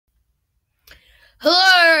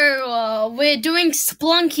Hello! We're doing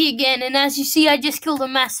Splunky again, and as you see, I just killed a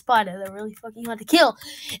mass spider. They're really fucking hard to kill.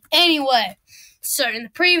 Anyway, so in the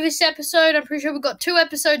previous episode, I'm pretty sure we got 2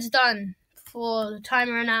 episodes done for the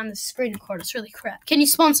timer and now on the screen recorder. It's really crap. Can you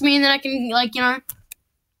sponsor me and then I can,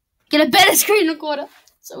 get a better screen recorder?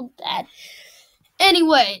 So bad.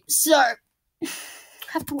 Anyway, so, I always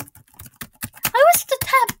hit the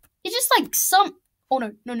tab. It's just like some, oh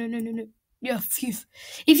no. Yeah, phew.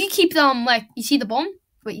 If you keep you see the bomb?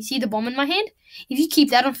 Wait, you see the bomb in my hand? If you keep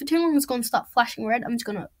that on for too long, it's going to start flashing red. I'm just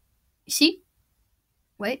going to, you see?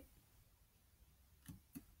 Wait.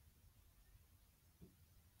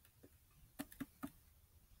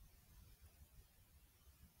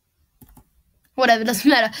 Whatever, doesn't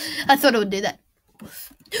matter. I thought it would do that.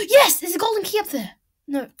 Yes, there's a golden key up there.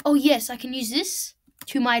 No, oh yes, I can use this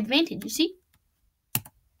to my advantage, you see?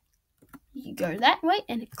 You go that way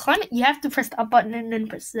and climb it. You have to press the up button and then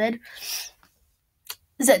press Z.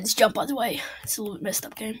 Z's jump, by the way. It's a little bit messed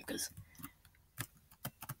up game because...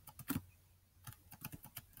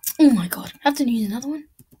 Oh my god, I have to use another one.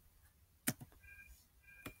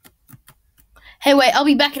 Hey, wait, I'll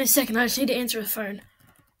be back in a second. I just need to answer the phone.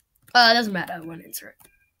 It doesn't matter. I won't answer it.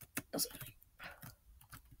 Doesn't matter.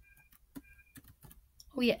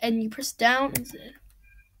 Oh yeah, and you press down and Z.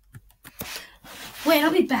 Wait,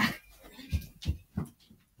 I'll be back.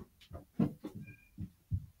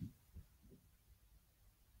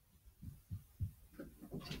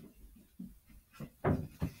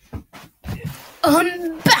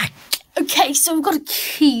 I'm back! Okay, so we've got a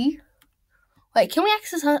key. Wait, can we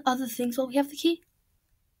access other things while we have the key?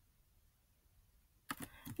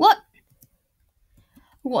 What?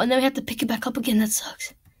 What, and then we have to pick it back up again? That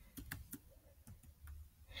sucks.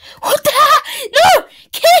 What the hell? No!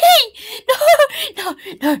 Key!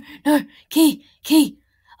 No! Key!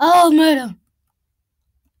 Oh, murder.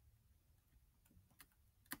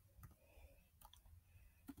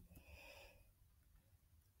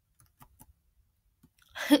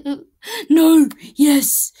 No!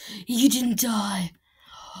 Yes! You didn't die.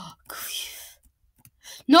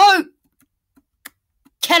 No!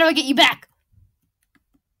 How do I get you back?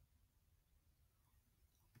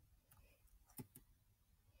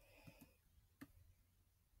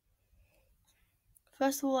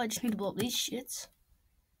 First of all, I just need to blow up these shits.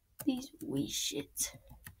 These wee shits.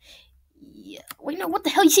 Yeah. Wait, no, what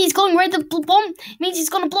the hell? You see, he's going right the bomb. It means he's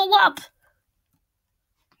gonna blow up.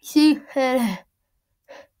 You see?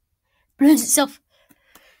 Blows itself.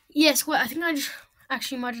 Yes, wait, I think I just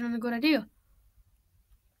actually might have done a good idea.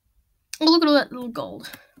 Oh, look at all that little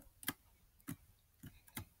gold.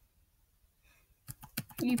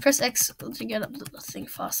 You press X to get up the thing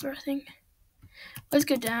faster, I think. Let's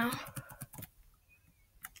go down.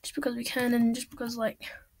 Just because we can and just because, like...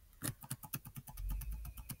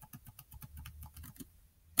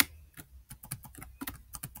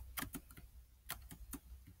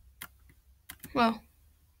 Well...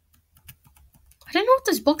 I don't know what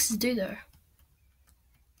those boxes do, though.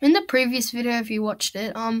 In the previous video, if you watched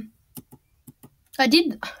it, I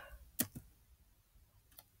did...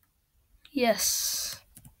 Yes...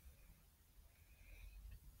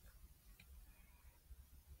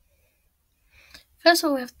 First,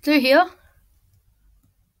 all we have to do here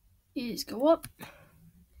is go up,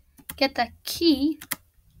 get that key.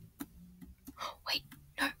 Oh, wait,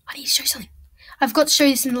 no, I need to show you something. I forgot to show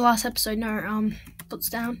you this in the last episode. No, puts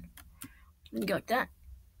down. Then go like that.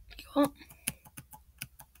 Go up.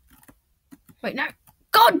 Wait, no.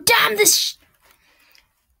 God damn this!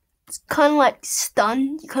 It's kind of like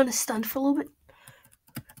stunned. You're kind of stunned for a little bit.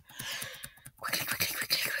 Quickly.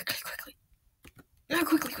 No,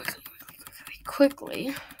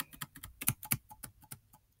 quickly.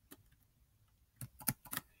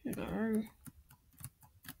 No.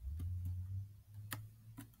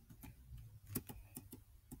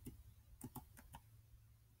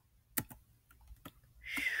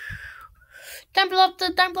 Don't blow up the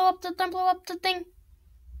thing.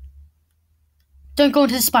 Don't go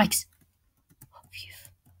into the spikes. Oh, phew.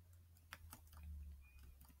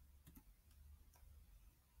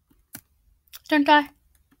 Don't die.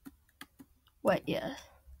 Wait, yeah.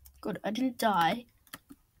 Good, I didn't die.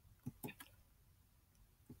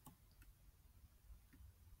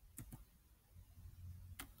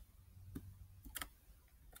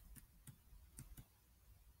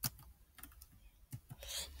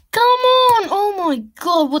 Come on! Oh my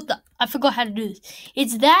god, what the... I forgot how to do this.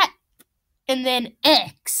 It's that, and then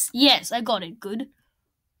X. Yes, I got it. Good.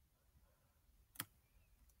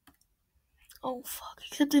 Oh, fuck.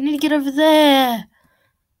 Except I need to get over there.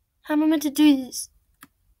 How am I meant to do this?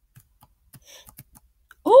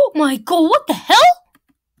 Oh my god, what the hell?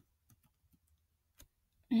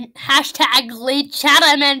 Hashtag lead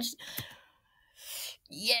chatter, man.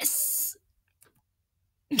 Yes.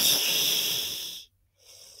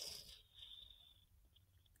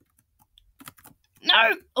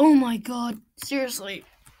 No. Oh my god. Seriously.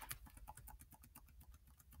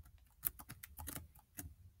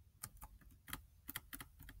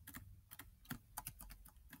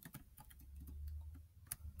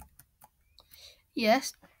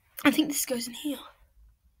 Yes. I think this goes in here.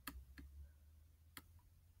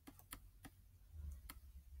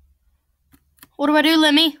 What do I do,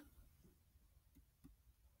 Lemmy?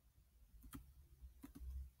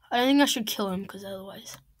 I don't think I should kill him, because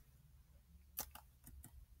otherwise...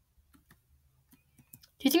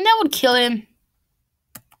 Do you think that would kill him?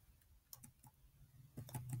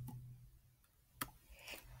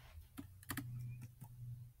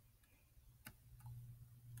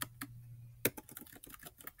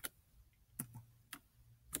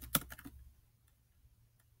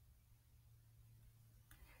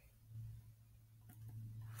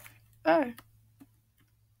 Oh.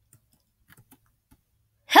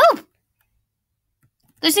 Help!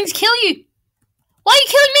 Those things kill you. Why are you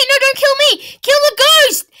killing me? No, don't kill me! Kill the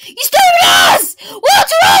ghost! You stupid ass!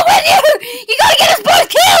 What's wrong with you? You gotta get us both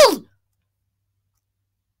killed!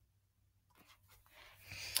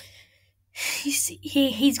 You see,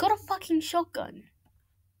 he's got a fucking shotgun.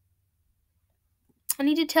 I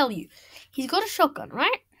need to tell you. He's got a shotgun,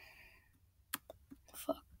 right?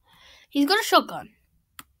 Fuck. He's got a shotgun.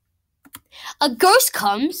 A ghost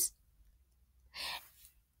comes,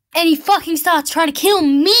 and he fucking starts trying to kill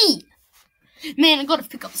me. Man, I gotta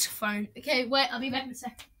pick up this phone. Okay, wait, I'll be back in a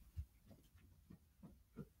sec.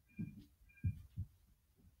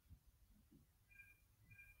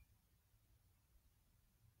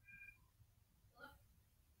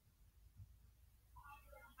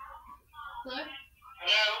 Hello?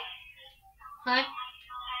 Hello? Hi?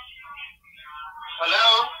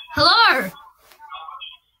 Hello? Hello?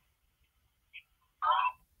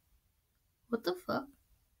 What the fuck?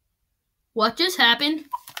 What just happened?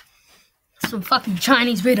 Some fucking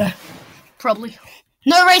Chinese video. Probably.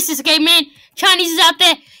 No racist, okay, man? Chinese is out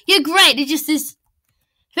there. You're great. It's just this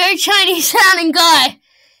very Chinese sounding guy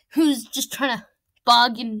who's just trying to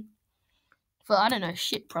bargain for, I don't know,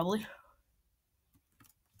 shit, probably.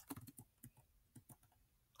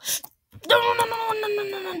 No.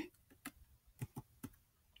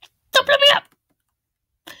 Stop blowing me up.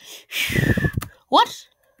 What?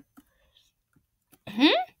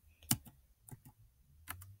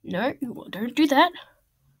 No, don't do that.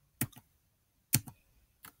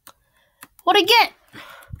 What'd I get?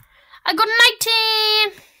 I got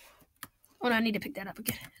 19! Oh no, I need to pick that up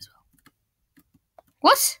again as well.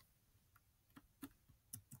 What?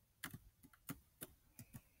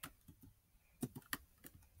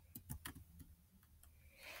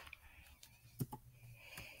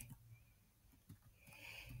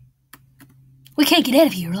 We can't get out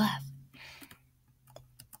of here alive.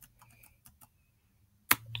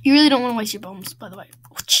 You really don't want to waste your bombs, by the way.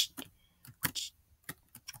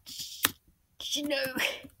 No.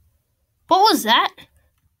 What was that?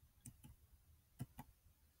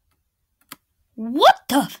 What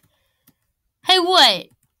the? Hey,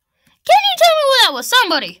 wait. Can you tell me what that was?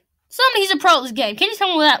 Somebody's a pro at this game. Can you tell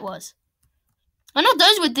me what that was? I know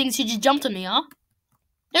those weird things who just jumped on me, huh?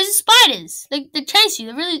 Those are spiders. They chase you.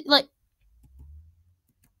 They're really, like...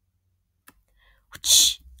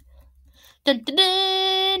 Dun, dun,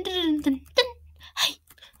 dun, dun, dun, dun. Hey.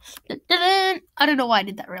 Dun, dun, dun. I don't know why I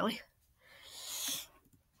did that, really.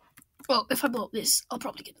 Well, if I blow up this, I'll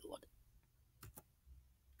probably get the one.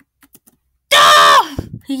 Ah!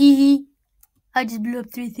 I just blew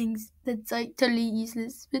up 3 things. That's like totally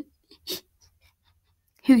useless, but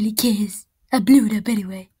who really cares? I blew it up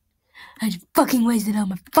anyway. I just fucking wasted all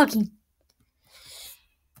my fucking...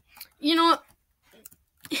 You know what?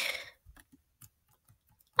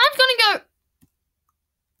 I'm gonna go...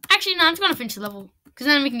 Actually, no, I'm just gonna finish the level, because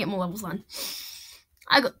then we can get more levels done.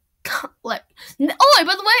 I got... like... Oh,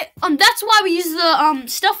 by the way, that's why we use the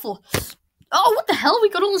stuff for. Oh, what the hell? We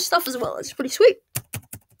got all the stuff as well. It's pretty sweet.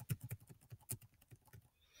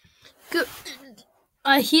 Good.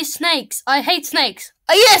 I hear snakes. I hate snakes.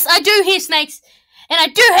 Yes, I do hear snakes. And I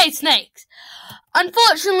do hate snakes.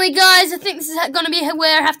 Unfortunately, guys, I think this is going to be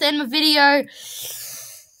where I have to end my video.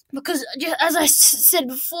 Because, as I said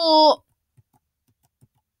before,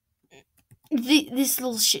 this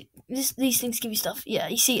little shit, these things give you stuff. Yeah,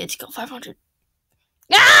 you see it's got 500.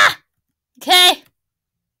 Ah! Okay.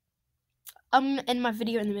 I'm going to end my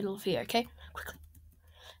video in the middle of here, okay? Quickly.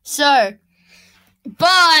 So...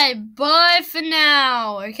 Bye for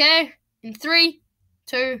now, okay? In 3,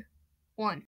 2, 1.